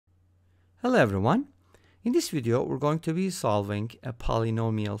Hello everyone. In this video we're going to be solving a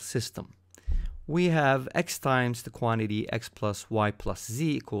polynomial system. We have x times the quantity x plus y plus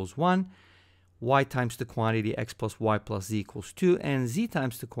z equals 1, y times the quantity x plus y plus z equals 2, and z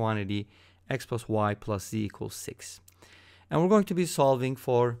times the quantity x plus y plus z equals 6. And we're going to be solving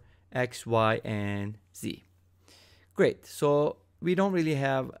for x, y, and z. Great. So we don't really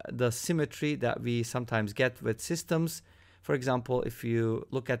have the symmetry that we sometimes get with systems. For example, if you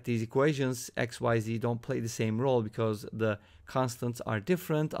look at these equations, x, y, z don't play the same role because the constants are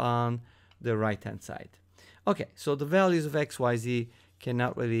different on the right-hand side. Okay, so the values of x, y, z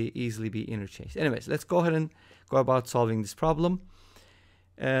cannot really easily be interchanged. Anyways, let's go ahead and go about solving this problem.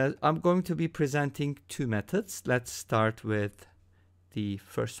 I'm going to be presenting two methods. Let's start with the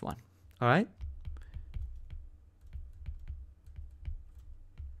first one. All right.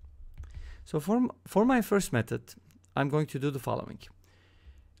 So for my first method, I'm going to do the following.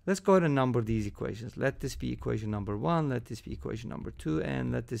 Let's go ahead and number these equations. Let this be equation number 1, let this be equation number 2,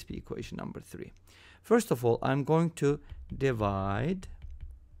 and let this be equation number 3. First of all, I'm going to divide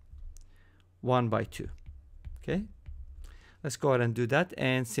 1 by 2. Okay? Let's go ahead and do that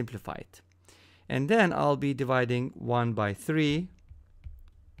and simplify it. And then I'll be dividing 1 by 3.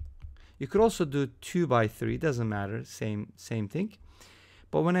 You could also do 2 by 3, doesn't matter, same thing.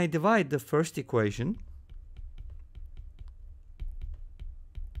 But when I divide the first equation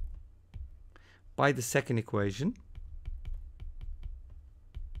by the second equation,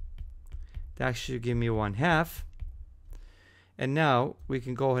 that should give me 1/2. And now we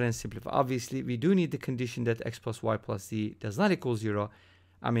can go ahead and simplify. Obviously, we do need the condition that x plus y plus z does not equal 0.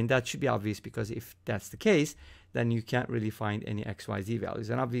 I mean, that should be obvious, because if that's the case, then you can't really find any x, y, z values.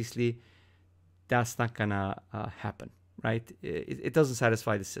 And obviously, that's not gonna happen, right? It doesn't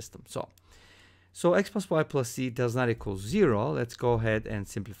satisfy the system. So x plus y plus z does not equal 0. Let's go ahead and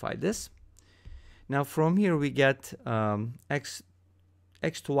simplify this. Now from here we get x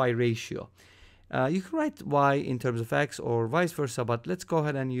to y ratio. You can write y in terms of x or vice versa, but let's go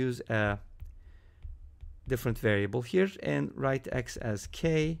ahead and use a different variable here and write x as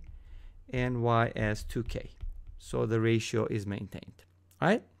k and y as 2k. So the ratio is maintained. All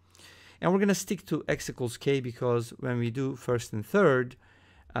right? And we're going to stick to x equals k because when we do first and third,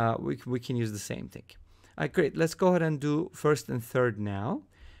 we can use the same thing. All right, great. Let's go ahead and do first and third now.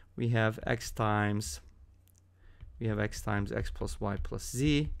 We have x times x plus y plus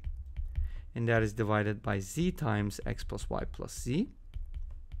z, and that is divided by z times x plus y plus z,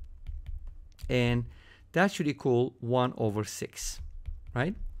 and that should equal 1/6,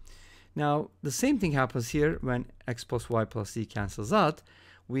 right? Now the same thing happens here when x plus y plus z cancels out.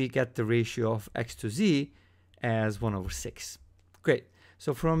 We get the ratio of x to z as 1/6. Great.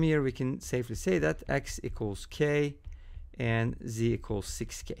 So from here we can safely say that x equals k and z equals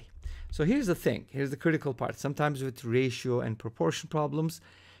 6k. So here's the thing, here's the critical part. Sometimes with ratio and proportion problems,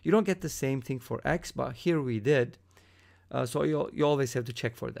 you don't get the same thing for x, but here we did. So you always have to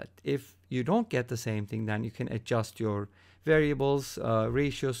check for that. If you don't get the same thing, then you can adjust your variables,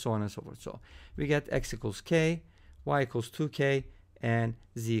 ratios, so on and so forth. So we get x equals k, y equals 2k, and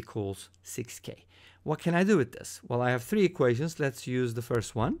z equals 6k. What can I do with this? Well, I have three equations. Let's use the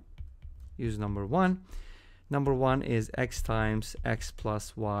first one. Use number 1. Number 1 is x times x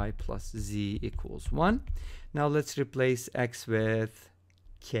plus y plus z equals 1. Now let's replace x with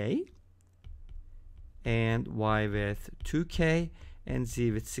k, and y with 2k, and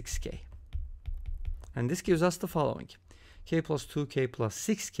z with 6k. And this gives us the following. K plus 2k plus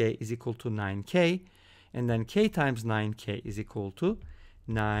 6k is equal to 9k, and then k times 9k is equal to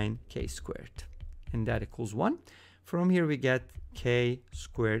 9k squared. And that equals 1. From here we get k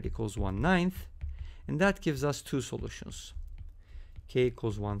squared equals 1/9. And that gives us two solutions. K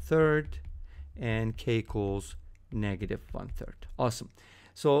equals 1/3 and k equals -1/3. Awesome.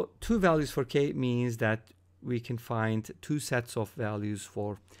 So two values for k means that we can find two sets of values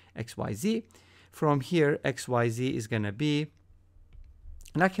for x, y, z. From here, x, y, z is going to be,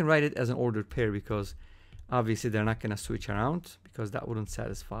 and I can write it as an ordered pair because obviously they're not going to switch around because that wouldn't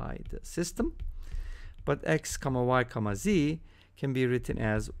satisfy the system. But x comma y comma z can be written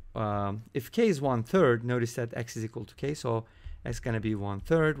as, if k is 1/3, notice that x is equal to k, so x is going to be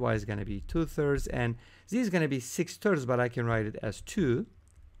 1/3, y is going to be 2/3, and z is going to be 6/3, but I can write it as 2,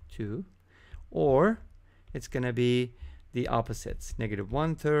 or it's going to be the opposites,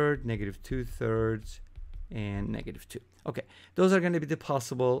 -1/3, -2/3, and -2. Okay, those are going to be the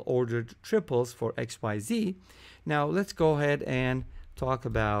possible ordered triples for x, y, z. Now let's go ahead and talk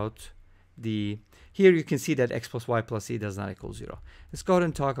about here you can see that x plus y plus z does not equal 0. Let's go ahead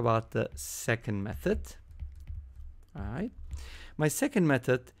and talk about the second method. All right. My second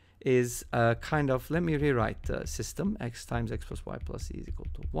method is kind of, let me rewrite the system. X times x plus y plus z is equal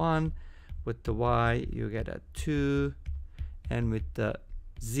to 1. With the y, you get a 2. And with the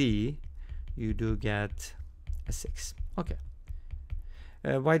z, you do get a 6. Okay.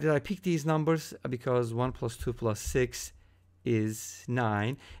 Why did I pick these numbers? Because 1 plus 2 plus 6 is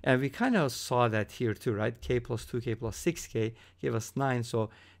 9. And we kind of saw that here too, right? K plus 2k plus 6k give us 9. So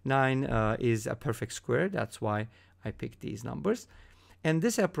 9 is a perfect square. That's why I picked these numbers. And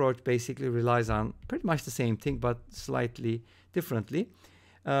this approach basically relies on pretty much the same thing, but slightly differently.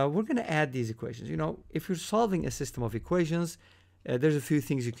 We're going to add these equations. You know, if you're solving a system of equations, there's a few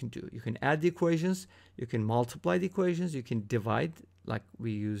things you can do. You can add the equations, you can multiply the equations, you can divide like we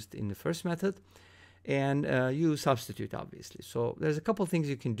used in the first method, and you substitute, obviously. So there's a couple things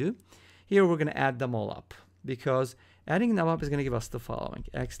you can do. Here we're going to add them all up, because adding them up is going to give us the following: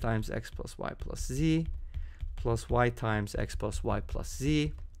 x times x plus y plus z, plus y times x plus y plus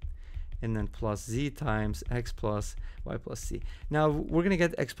z, and then plus z times x plus y plus c. Now we're going to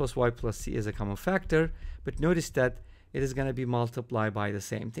get x plus y plus c as a common factor, but notice that it is going to be multiplied by the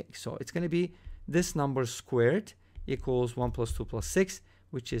same thing. So it's going to be this number squared equals 1 plus 2 plus 6,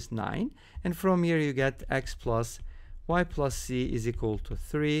 which is 9. And from here you get x plus y plus c is equal to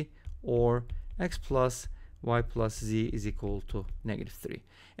 3, or x plus y plus z is equal to -3.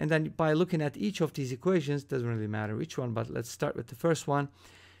 And then by looking at each of these equations, doesn't really matter which one, but let's start with the first one.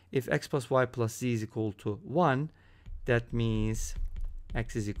 If x plus y plus z is equal to 1, that means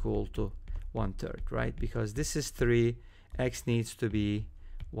x is equal to 1/3, right? Because this is 3, x needs to be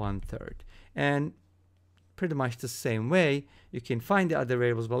 1/3. And pretty much the same way, you can find the other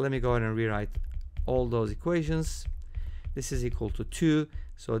variables, but let me go ahead and rewrite all those equations. This is equal to 2,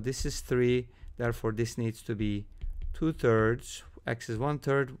 so this is 3, therefore this needs to be 2/3. X is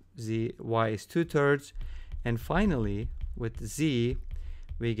 1/3, y is 2/3, and finally with z,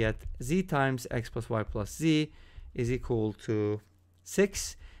 we get z times x plus y plus z is equal to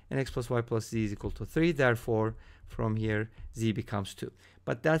 6, and x plus y plus z is equal to 3. Therefore, from here, z becomes 2.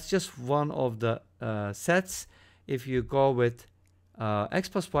 But that's just one of the sets. If you go with x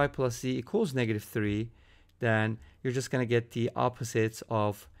plus y plus z equals -3, then you're just going to get the opposites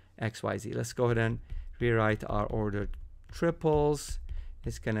of x, y, z. Let's go ahead and rewrite our ordered triples.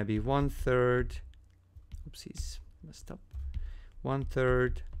 It's going to be 1/3. Oopsies, messed up.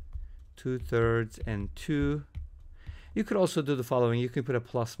 1/3, 2/3, and 2. You could also do the following. You can put a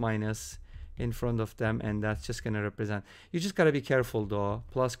plus minus in front of them, and that's just going to represent. You just got to be careful though.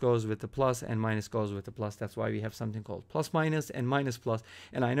 Plus goes with the plus and minus goes with the plus. That's why we have something called plus minus and minus plus.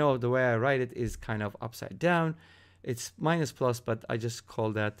 And I know the way I write it is kind of upside down. It's minus plus, but I just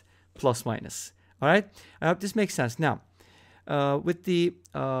call that plus minus. All right. I hope this makes sense. Now, with the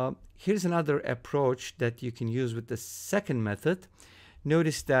here's another approach that you can use with the second method.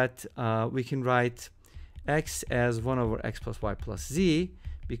 Notice that we can write x as 1 over x plus y plus z,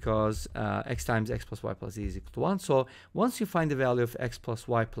 because x times x plus y plus z is equal to 1. So once you find the value of x plus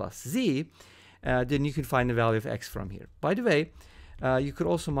y plus z, then you can find the value of x from here. By the way, you could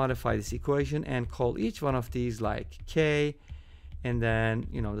also modify this equation and call each one of these like k, and then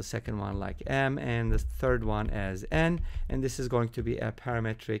the second one like m, and the third one as n, and this is going to be a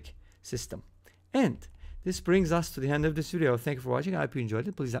parametric system. And this brings us to the end of this video. Thank you for watching. I hope you enjoyed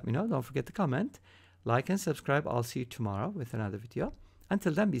it. Please let me know. Don't forget to comment, like, and subscribe. I'll see you tomorrow with another video.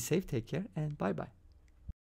 Until then, be safe, take care, and bye-bye.